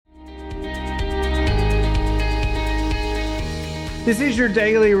This is your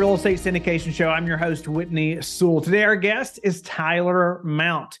daily real estate syndication show. I'm your host, Whitney Sewell. Today, our guest is Tyler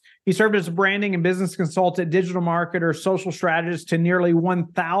Mount. He served as a branding and business consultant, digital marketer, social strategist to nearly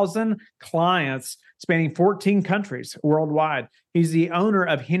 1,000 clients spanning 14 countries worldwide. He's the owner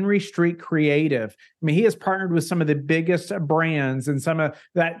of Henry Street Creative. I mean, he has partnered with some of the biggest brands and some of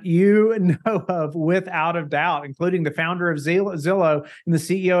that you know of without a doubt, including the founder of Zillow and the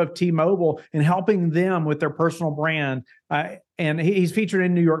CEO of T-Mobile, and helping them with their personal brand. And he's featured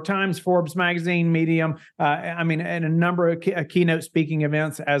in New York Times, Forbes magazine, Medium, and a number of keynote speaking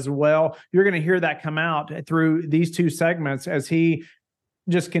events as well. You're going to hear that come out through these two segments as he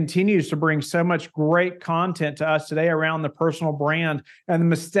just continues to bring so much great content to us today around the personal brand and the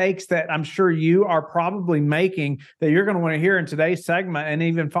mistakes that I'm sure you are probably making that you're going to want to hear in today's segment, and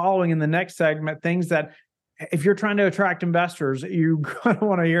even following in the next segment, things that if you're trying to attract investors, you're going to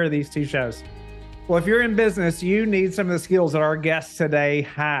want to hear these two shows. Well, if you're in business, you need some of the skills that our guest today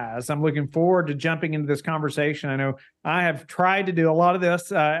has. I'm looking forward to jumping into this conversation. I know I have tried to do a lot of this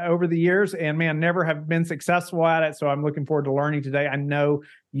over the years and, never have been successful at it. So I'm looking forward to learning today. I know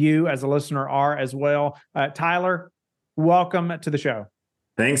you as a listener are as well. Tyler, welcome to the show.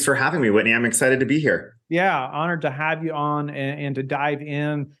 Thanks for having me, Whitney. I'm excited to be here. Yeah, honored to have you on and to dive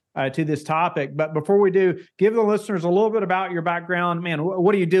in to this topic. But before we do, give the listeners a little bit about your background.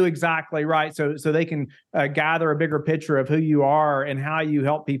 What do you do exactly, right? So they can gather a bigger picture of who you are and how you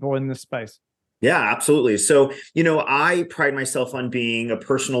help people in this space. Yeah, absolutely. So, I pride myself on being a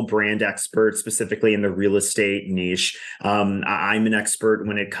personal brand expert, specifically in the real estate niche. I'm an expert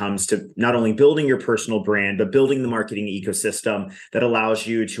when it comes to not only building your personal brand, but building the marketing ecosystem that allows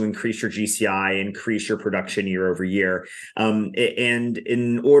you to increase your GCI, increase your production year over year. And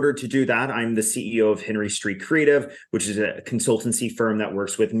in order to do that, I'm the CEO of Henry Street Creative, which is a consultancy firm that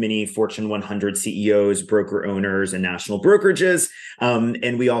works with many Fortune 100 CEOs, broker owners, and national brokerages.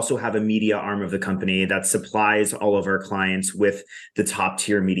 And we also have a media arm of the company that supplies all of our clients with the top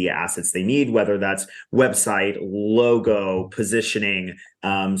tier media assets they need, whether that's website, logo, positioning,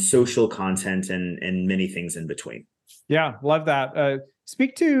 social content, and many things in between. Yeah, love that.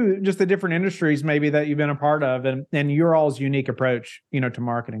 Speak to just the different industries maybe that you've been a part of and your all's unique approach, to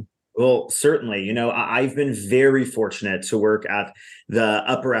marketing. Well, certainly. I've been very fortunate to work at the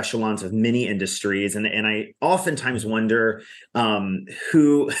upper echelons of many industries. And I oftentimes wonder how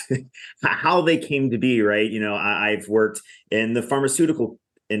they came to be, right? I've worked in the pharmaceutical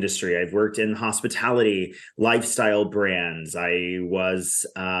industry. I've worked in hospitality, lifestyle brands. I was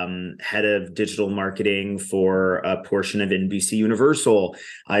head of digital marketing for a portion of NBC Universal.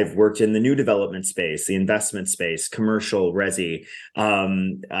 I've worked in the new development space, the investment space, commercial, resi.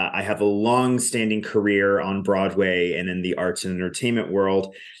 I have a long-standing career on Broadway and in the arts and entertainment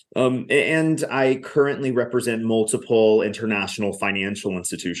world. And I currently represent multiple international financial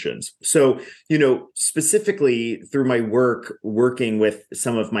institutions. So, specifically through my working with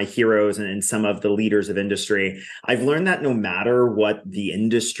some of my heroes and some of the leaders of industry, I've learned that no matter what the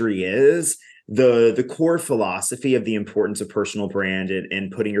industry is, the core philosophy of the importance of personal brand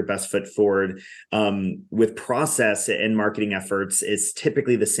and putting your best foot forward with process and marketing efforts is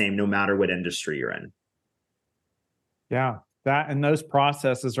typically the same no matter what industry you're in. Yeah. That and those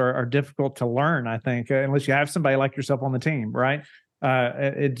processes are difficult to learn, I think, unless you have somebody like yourself on the team, right?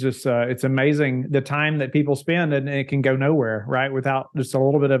 It's amazing the time that people spend, and it can go nowhere, right, without just a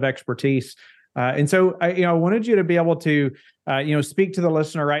little bit of expertise. And so, I wanted you to be able to, speak to the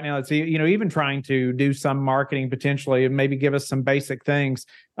listener right now that's, even trying to do some marketing potentially, and maybe give us some basic things,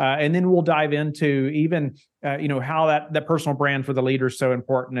 and then we'll dive into even, how that personal brand for the leader is so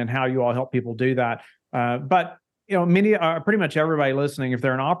important and how you all help people do that. But pretty much everybody listening, if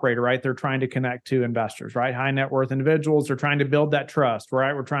they're an operator, right, they're trying to connect to investors, right? High net worth individuals are trying to build that trust,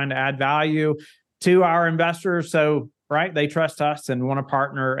 right? We're trying to add value to our investors. So, right, they trust us and want to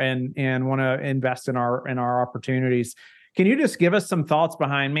partner and want to invest in our opportunities. Can you just give us some thoughts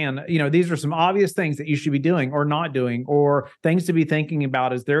behind, these are some obvious things that you should be doing or not doing, or things to be thinking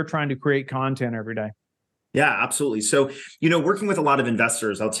about as they're trying to create content every day? Yeah, absolutely. So, working with a lot of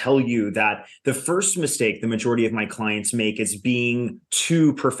investors, I'll tell you that the first mistake the majority of my clients make is being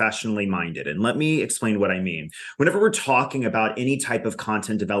too professionally minded. And let me explain what I mean. Whenever we're talking about any type of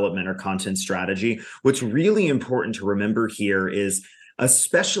content development or content strategy, what's really important to remember here is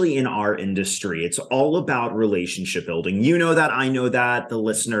especially in our industry. It's all about relationship building. You know that, I know that, the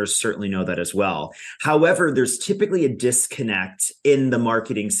listeners certainly know that as well. However, there's typically a disconnect in the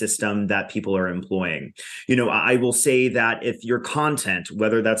marketing system that people are employing. I will say that if your content,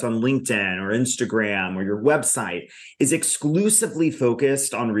 whether that's on LinkedIn or Instagram or your website, is exclusively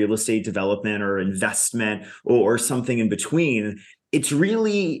focused on real estate development or investment or something in between, it's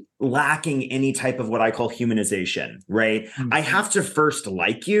really lacking any type of what I call humanization, right? Mm-hmm. I have to first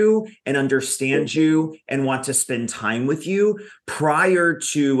like you and understand you and want to spend time with you prior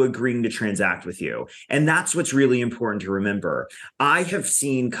to agreeing to transact with you. And that's what's really important to remember. I have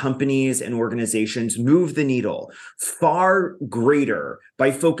seen companies and organizations move the needle far greater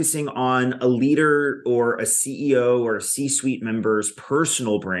by focusing on a leader or a CEO or a C-suite member's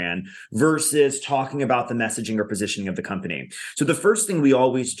personal brand versus talking about the messaging or positioning of the company. So the first thing we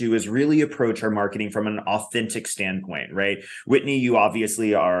always do is really approach our marketing from an authentic standpoint, right? Whitney, you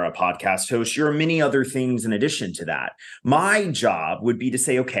obviously are a podcast host. You're many other things in addition to that. My job would be to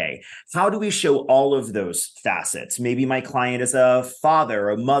say, okay, how do we show all of those facets? Maybe my client is a father,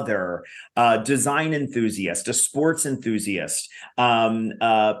 a mother, a design enthusiast, a sports enthusiast, an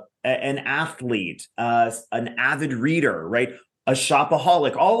athlete, an avid reader, right? A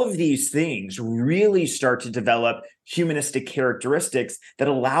shopaholic. All of these things really start to develop humanistic characteristics that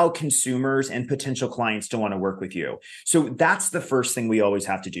allow consumers and potential clients to want to work with you. So that's the first thing we always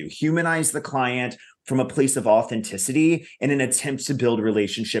have to do. Humanize the client from a place of authenticity in an attempt to build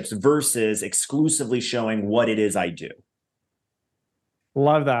relationships versus exclusively showing what it is I do.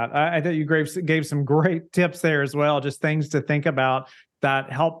 Love that. I thought you gave some great tips there as well. Just things to think about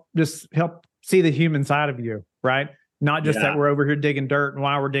that help see the human side of you, right? Not just that we're over here digging dirt and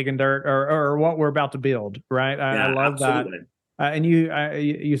why we're digging dirt or what we're about to build, right? I love absolutely. That. And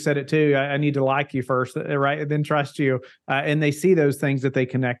you said it too. I need to like you first, right? And then trust you. And they see those things that they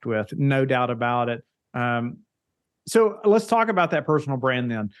connect with, no doubt about it. So let's talk about that personal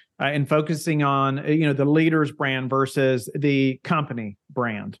brand then, and focusing on the leader's brand versus the company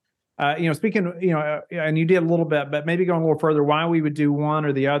brand. Speaking, and you did a little bit, but maybe going a little further, why we would do one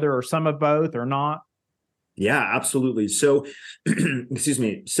or the other, or some of both, or not. Yeah, absolutely. So, excuse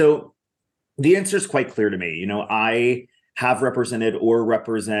me. So the answer is quite clear to me. I have represented or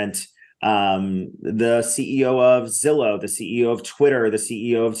represent the CEO of Zillow, the CEO of Twitter, the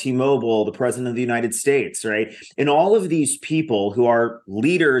CEO of T-Mobile, the president of the United States, right? And all of these people who are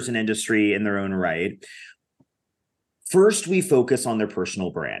leaders in industry in their own right. First, we focus on their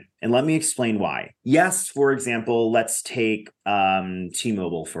personal brand. And let me explain why. Yes, for example, let's take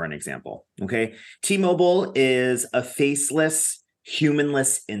T-Mobile for an example. Okay. T-Mobile is a faceless,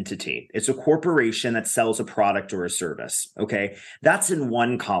 humanless entity. It's a corporation that sells a product or a service. Okay. That's in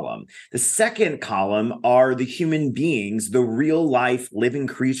one column. The second column are the human beings, the real life living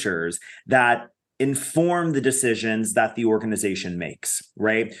creatures that inform the decisions that the organization makes,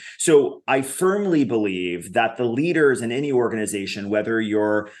 right? So I firmly believe that the leaders in any organization, whether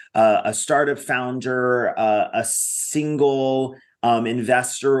you're a startup founder, a single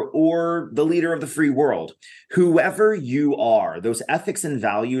investor, or the leader of the free world, whoever you are, those ethics and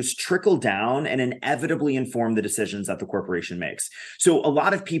values trickle down and inevitably inform the decisions that the corporation makes. So a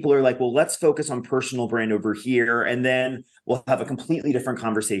lot of people are like, well, let's focus on personal brand over here, and then we'll have a completely different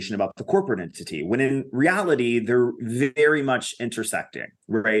conversation about the corporate entity, when in reality, they're very much intersecting,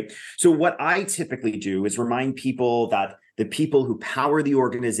 right? So what I typically do is remind people that the people who power the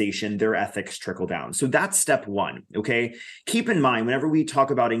organization, their ethics trickle down. So that's step one, okay? Keep in mind, whenever we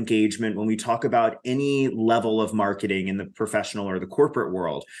talk about engagement, when we talk about any level of marketing in the professional or the corporate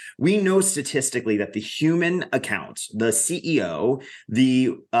world, we know statistically that the human account, the CEO,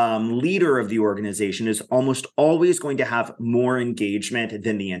 the leader of the organization is almost always going to have more engagement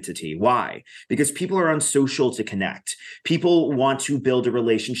than the entity. Why? Because people are on social to connect. People want to build a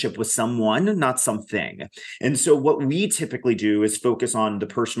relationship with someone, not something. And so what we typically do is focus on the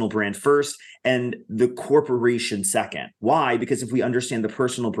personal brand first and the corporation second. Why? Because if we understand the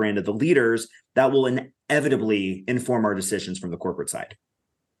personal brand of the leaders, that will inevitably inform our decisions from the corporate side.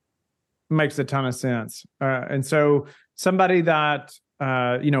 Makes a ton of sense. And so somebody that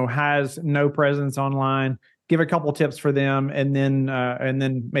has no presence online, give a couple tips for them, and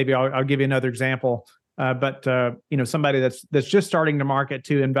then maybe I'll give you another example. But somebody that's just starting to market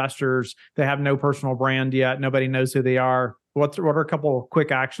to investors, they have no personal brand yet, nobody knows who they are. What are a couple of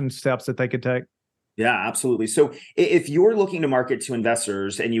quick action steps that they could take? Yeah, absolutely. So if you're looking to market to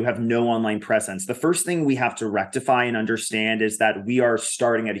investors and you have no online presence, the first thing we have to rectify and understand is that we are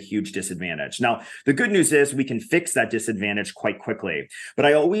starting at a huge disadvantage. Now, the good news is we can fix that disadvantage quite quickly. But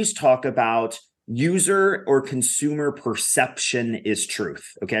I always talk about user or consumer perception is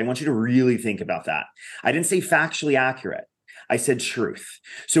truth. Okay. I want you to really think about that. I didn't say factually accurate. I said truth.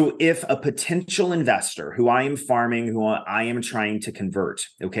 So if a potential investor who I am farming, who I am trying to convert,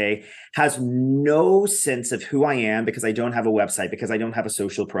 okay, has no sense of who I am because I don't have a website, because I don't have a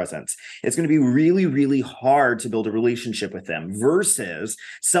social presence, it's going to be really, really hard to build a relationship with them versus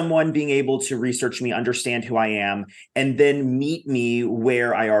someone being able to research me, understand who I am, and then meet me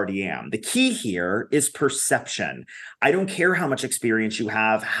where I already am. The key here is perception. I don't care how much experience you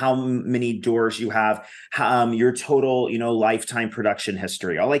have, how many doors you have, your total, lifetime production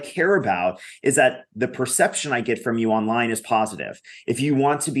history. All I care about is that the perception I get from you online is positive. If you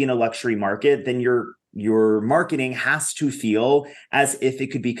want to be in a luxury market, then your marketing has to feel as if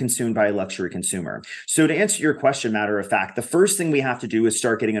it could be consumed by a luxury consumer. So to answer your question, matter of fact, the first thing we have to do is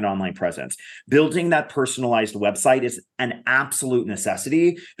start getting an online presence. Building that personalized website is an absolute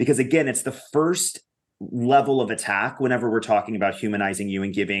necessity because, again, it's the first level of attack whenever we're talking about humanizing you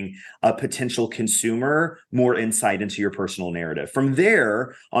and giving a potential consumer more insight into your personal narrative. From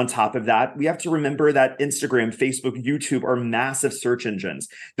there, on top of that, we have to remember that Instagram, Facebook, YouTube are massive search engines.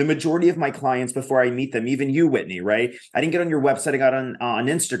 The majority of my clients, before I meet them, even you, Whitney, right? I didn't get on your website, I got on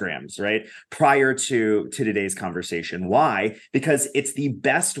Instagrams, right? Prior to today's conversation. Why? Because it's the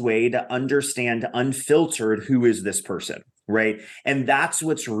best way to understand unfiltered who is this person. Right. And that's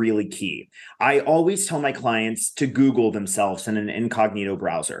what's really key. I always tell my clients to Google themselves in an incognito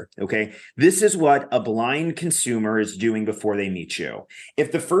browser. OK, this is what a blind consumer is doing before they meet you.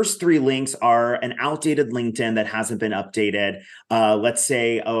 If the first 3 links are an outdated LinkedIn that hasn't been updated, let's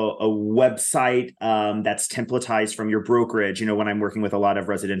say a website that's templatized from your brokerage, when I'm working with a lot of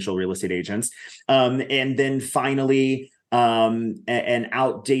residential real estate agents. And then finally, an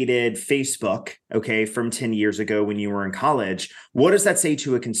outdated Facebook, okay, from 10 years ago when you were in college, what does that say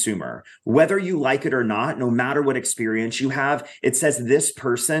to a consumer? Whether you like it or not, no matter what experience you have, it says this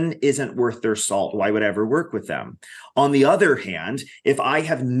person isn't worth their salt. Why would I ever work with them? On the other hand, if I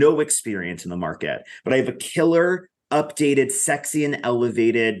have no experience in the market, but I have a killer updated, sexy and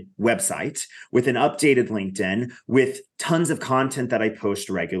elevated website with an updated LinkedIn, with tons of content that I post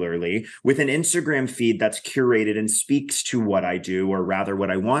regularly, with an Instagram feed that's curated and speaks to what I do, or rather what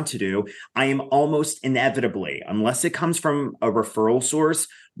I want to do, I am almost inevitably, unless it comes from a referral source,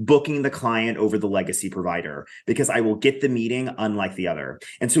 booking the client over the legacy provider because I will get the meeting unlike the other.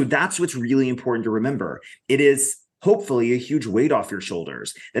 And so that's what's really important to remember. It is hopefully a huge weight off your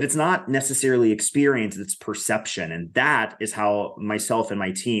shoulders, that it's not necessarily experience, it's perception. And that is how myself and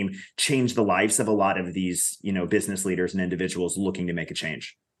my team change the lives of a lot of these, business leaders and individuals looking to make a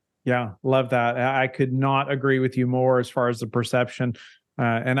change. Yeah, love that. I could not agree with you more as far as the perception.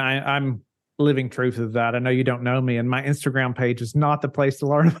 And I'm living truth of that. I know you don't know me, and my Instagram page is not the place to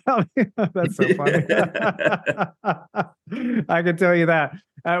learn about me. That's so funny. I can tell you that.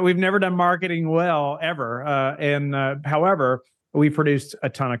 We've never done marketing well ever. However, we produced a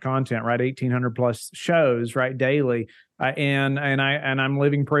ton of content, right? 1,800 plus shows, right? Daily. And I'm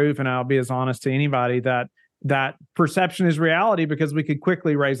living proof, and I'll be as honest to anybody that perception is reality because we could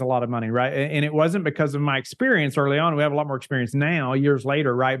quickly raise a lot of money, right? And it wasn't because of my experience early on. We have a lot more experience now, years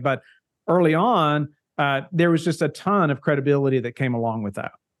later, right? But early on, there was just a ton of credibility that came along with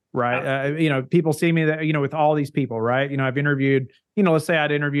that, right? People see me that, with all these people, right? I've interviewed, let's say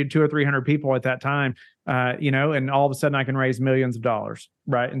I'd interviewed 200 or 300 people at that time, and all of a sudden I can raise millions of dollars,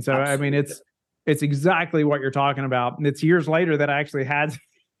 right? And so, absolutely. I mean, it's exactly what you're talking about. And it's years later that I actually had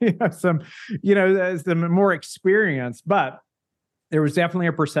some more experience, but there was definitely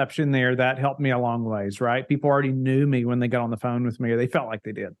a perception there that helped me a long ways, right? People already knew me when they got on the phone with me, or they felt like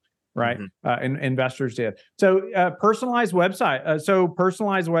they did. Right. Mm-hmm. And investors did. So personalized website. So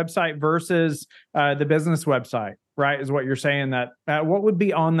personalized website versus the business website, right, is what you're saying. That what would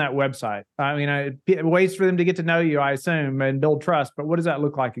be on that website? I mean, ways for them to get to know you, I assume, and build trust. But what does that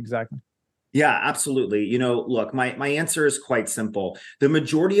look like exactly? Yeah, absolutely. Look, my answer is quite simple. The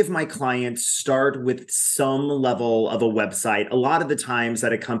majority of my clients start with some level of a website, a lot of the times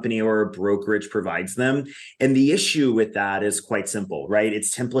that a company or a brokerage provides them. And the issue with that is quite simple, right?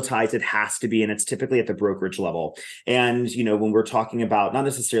 It's templatized, it has to be, and it's typically at the brokerage level. And, when we're talking about not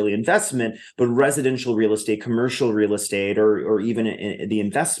necessarily investment, but residential real estate, commercial real estate, or even in the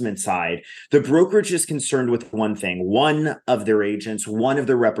investment side, the brokerage is concerned with one thing, one of their agents, one of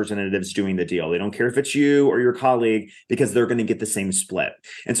their representatives doing the deal. They don't care if it's you or your colleague because they're going to get the same split.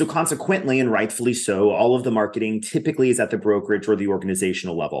 And so consequently, and rightfully so, all of the marketing typically is at the brokerage or the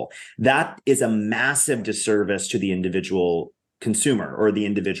organizational level. That is a massive disservice to the individual consumer or the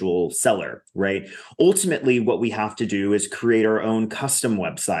individual seller, right? Ultimately, what we have to do is create our own custom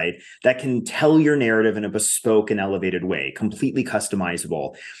website that can tell your narrative in a bespoke and elevated way, completely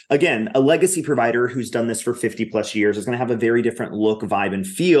customizable. Again, a legacy provider who's done this for 50 plus years is going to have a very different look, vibe, and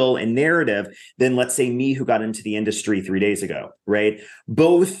feel and narrative than, let's say, me who got into the industry 3 days ago, right?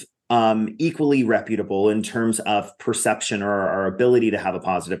 Both equally reputable in terms of perception or our ability to have a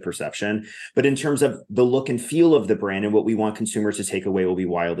positive perception. But in terms of the look and feel of the brand and what we want consumers to take away will be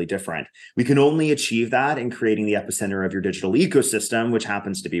wildly different. We can only achieve that in creating the epicenter of your digital ecosystem, which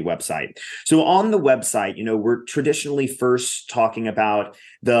happens to be website. So on the website, we're traditionally first talking about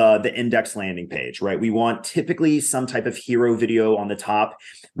the index landing page, right? We want typically some type of hero video on the top.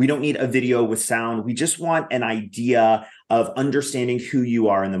 We don't need a video with sound. We just want an idea of understanding who you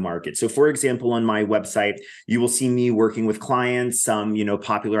are in the market. So for example, on my website, you will see me working with clients, some,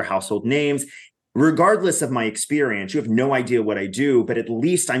 popular household names. Regardless of my experience, you have no idea what I do, but at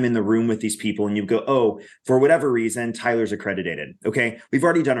least I'm in the room with these people and you go, oh, for whatever reason, Tyler's accredited. Okay, we've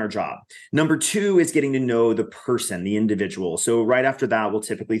already done our job. Number two is getting to know the person, the individual. So right after that, we'll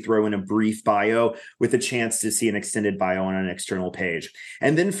typically throw in a brief bio with a chance to see an extended bio on an external page.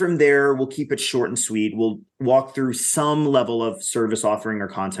 And then from there, we'll keep it short and sweet. We'll walk through some level of service offering or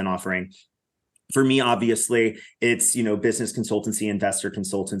content offering. For me, obviously, it's, business consultancy, investor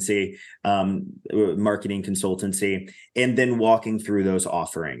consultancy, marketing consultancy, and then walking through those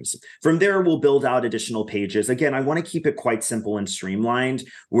offerings. From there, we'll build out additional pages. Again, I want to keep it quite simple and streamlined.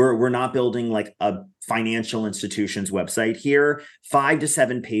 We're not building like a financial institution's website here. 5 to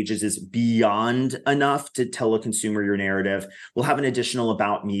 7 pages is beyond enough to tell a consumer your narrative. We'll have an additional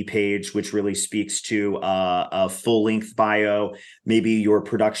About Me page, which really speaks to a full-length bio, maybe your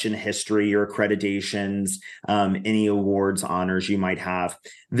production history, your accreditations, any awards, honors you might have.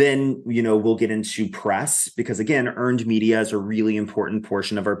 Then, we'll get into press because, again, earned media is a really important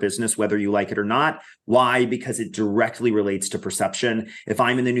portion of our business, whether you like it or not. Why? Because it directly relates to perception. If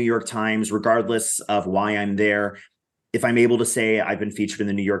I'm in the New York Times, regardless of why I'm there, if I'm able to say I've been featured in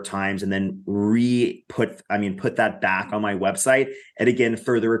the New York Times and then put that back on my website, it again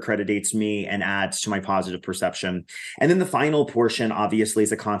further accreditates me and adds to my positive perception. And then the final portion, obviously,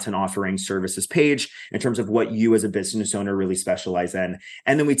 is a content offering services page in terms of what you as a business owner really specialize in.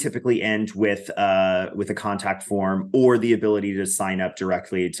 And then we typically end with a contact form or the ability to sign up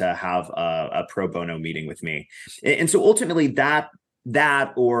directly to have a pro bono meeting with me. And so ultimately that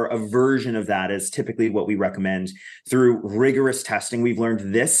or a version of that is typically what we recommend. Through rigorous testing, we've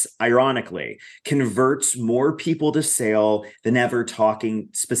learned this, ironically, converts more people to sale than ever talking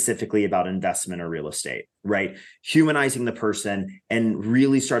specifically about investment or real estate, right? Humanizing the person and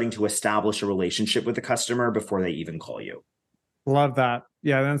really starting to establish a relationship with the customer before they even call you. Love that.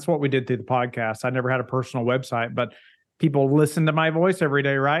 Yeah, that's what we did through the podcast. I never had a personal website, but people listen to my voice every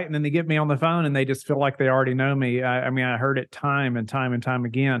day, right? And then they get me on the phone and they just feel like they already know me. I heard it time and time and time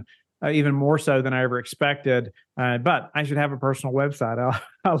again, even more so than I ever expected. But I should have a personal website.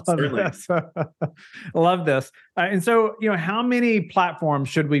 I love Certainly. this. I love this. And so, how many platforms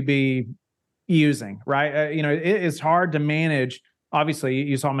should we be using, right? It is hard to manage. Obviously,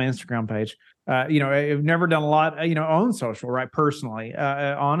 you saw my Instagram page. I've never done a lot, on social, right? Personally,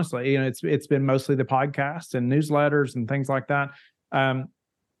 honestly, it's been mostly the podcast and newsletters and things like that.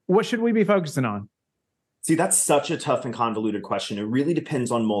 What should we be focusing on? See, that's such a tough and convoluted question. It really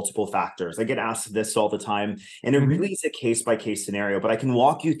depends on multiple factors. I get asked this all the time, and it really is a case-by-case scenario, but I can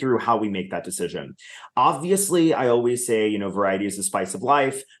walk you through how we make that decision. Obviously, I always say, variety is the spice of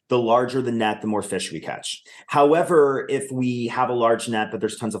life. The larger the net, the more fish we catch. However, if we have a large net, but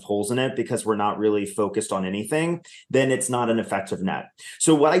there's tons of holes in it because we're not really focused on anything, then it's not an effective net.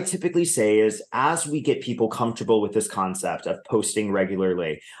 So what I typically say is, as we get people comfortable with this concept of posting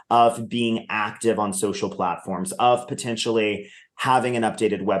regularly, of being active on social platforms, of potentially having an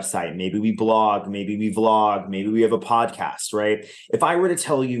updated website, maybe we blog, maybe we vlog, maybe we have a podcast, right? If I were to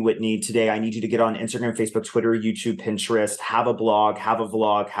tell you, Whitney, today I need you to get on Instagram, Facebook, Twitter, YouTube, Pinterest, have a blog, have a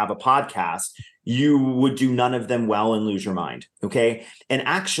vlog, have a podcast, you would do none of them well and lose your mind, okay? And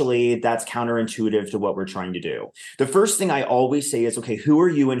actually, that's counterintuitive to what we're trying to do. The first thing I always say is, okay, who are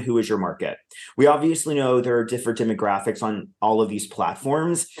you and who is your market? We obviously know there are different demographics on all of these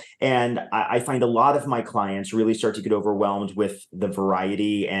platforms, and I find a lot of my clients really start to get overwhelmed with the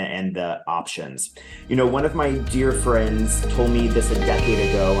variety and the options. One of my dear friends told me this a decade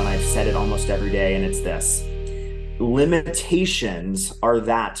ago, and I've said it almost every day, and it's this: limitations are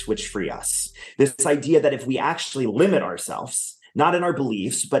that which free us. This idea that if we actually limit ourselves, not in our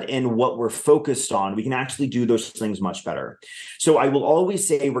beliefs, but in what we're focused on, we can actually do those things much better. So I will always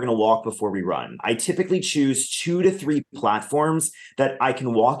say we're going to walk before we run. I typically choose 2 to 3 platforms that I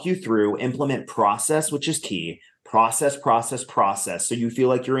can walk you through, implement process, which is key. Process. So you feel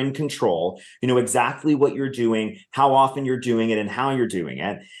like you're in control, you know exactly what you're doing, how often you're doing it, and how you're doing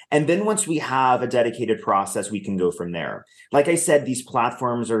it. And then once we have a dedicated process, we can go from there. Like I said, these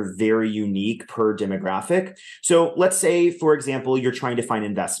platforms are very unique per demographic. So let's say, for example, you're trying to find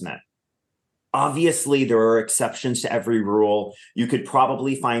investment. Obviously, there are exceptions to every rule. You could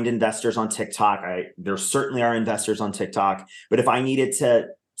probably find investors on TikTok. There certainly are investors on TikTok. But if I needed to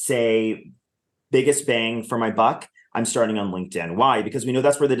say biggest bang for my buck, I'm starting on LinkedIn. Why? Because we know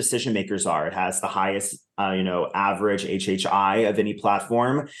that's where the decision makers are. It has the highest, average HHI of any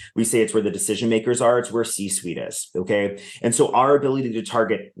platform. We say it's where the decision makers are. It's where C-suite is. Okay. And so our ability to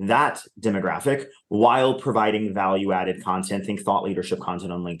target that demographic while providing value-added content, think thought leadership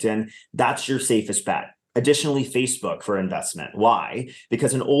content on LinkedIn, that's your safest bet. Additionally, Facebook for investment. Why?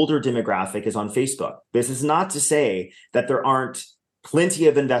 Because an older demographic is on Facebook. This is not to say that there aren't plenty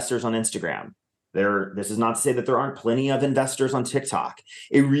of investors on Instagram. This is not to say that there aren't plenty of investors on TikTok.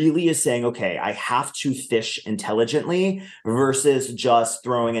 It really is saying, okay, I have to fish intelligently versus just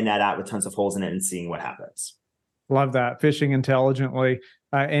throwing a net out with tons of holes in it and seeing what happens. Love that. Fishing intelligently.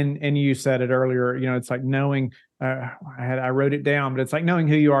 And you said it earlier, it's like knowing, I wrote it down, but it's like knowing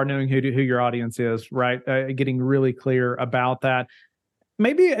who you are, knowing who your audience is, right? Getting really clear about that.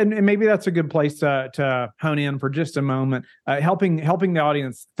 Maybe that's a good place to hone in for just a moment, helping the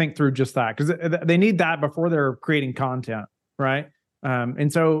audience think through just that, because they need that before they're creating content, right?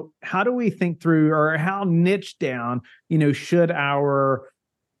 And so how do we think through, or how niche down, should our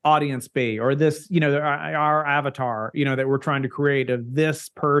audience be, or this, our avatar, that we're trying to create of this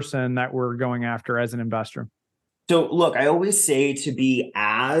person that we're going after as an investor? So look, I always say to be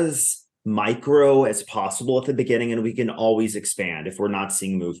as micro as possible at the beginning, and we can always expand if we're not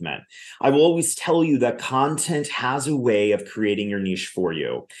seeing movement. I will always tell you that content has a way of creating your niche for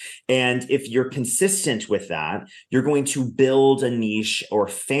you. And if you're consistent with that, you're going to build a niche or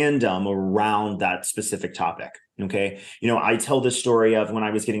fandom around that specific topic. Okay. I tell the story of when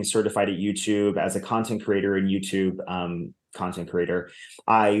I was getting certified at YouTube as a content creator and YouTube content creator.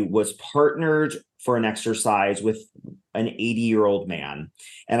 I was partnered for an exercise with an 80-year-old man.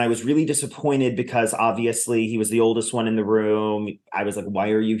 And I was really disappointed because obviously he was the oldest one in the room. I was like,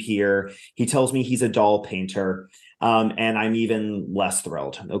 why are you here? He tells me he's a doll painter. And I'm even less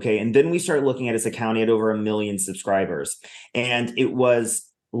thrilled. Okay. And then we start looking at his account. He had over 1 million subscribers. And it was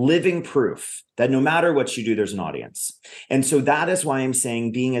living proof that no matter what you do, there's an audience. And so that is why I'm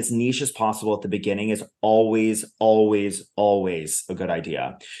saying being as niche as possible at the beginning is always, always, always a good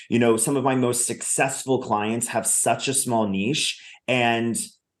idea. Some of my most successful clients have such a small niche, and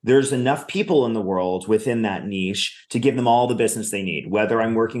there's enough people in the world within that niche to give them all the business they need, whether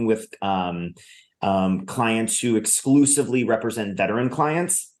I'm working with clients who exclusively represent veteran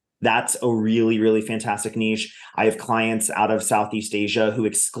clients. That's a really, really fantastic niche. I have clients out of Southeast Asia who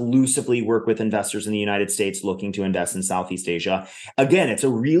exclusively work with investors in the United States looking to invest in Southeast Asia. Again, it's a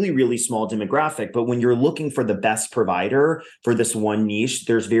really, really small demographic, but when you're looking for the best provider for this one niche,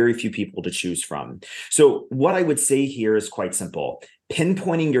 there's very few people to choose from. So what I would say here is quite simple.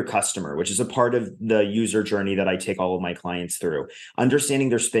 Pinpointing your customer, which is a part of the user journey that I take all of my clients through, understanding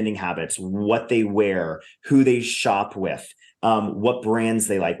their spending habits, what they wear, who they shop with, what brands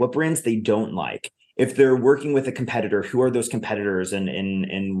they like, what brands they don't like. If they're working with a competitor, who are those competitors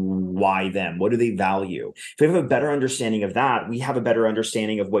and why them? What do they value? If we have a better understanding of that, we have a better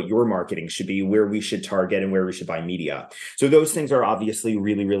understanding of what your marketing should be, where we should target, and where we should buy media. So those things are obviously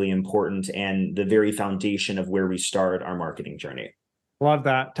really, really important and the very foundation of where we start our marketing journey. Love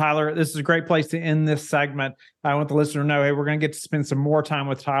that. Tyler, this is a great place to end this segment. I want the listener to know, hey, we're going to get to spend some more time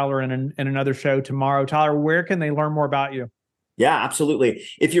with Tyler in another show tomorrow. Tyler, where can they learn more about you? Yeah, absolutely.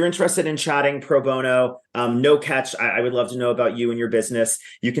 If you're interested in chatting pro bono, no catch, I would love to know about you and your business.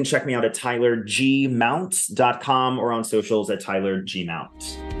 You can check me out at tylergmount.com or on socials at tylergmount.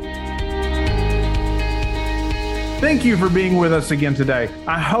 Thank you for being with us again today.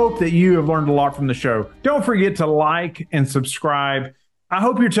 I hope that you have learned a lot from the show. Don't forget to like and subscribe. I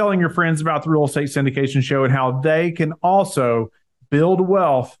hope you're telling your friends about the Real Estate Syndication Show and how they can also build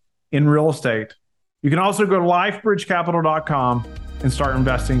wealth in real estate. You can also go to lifebridgecapital.com and start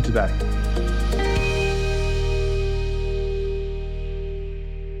investing today.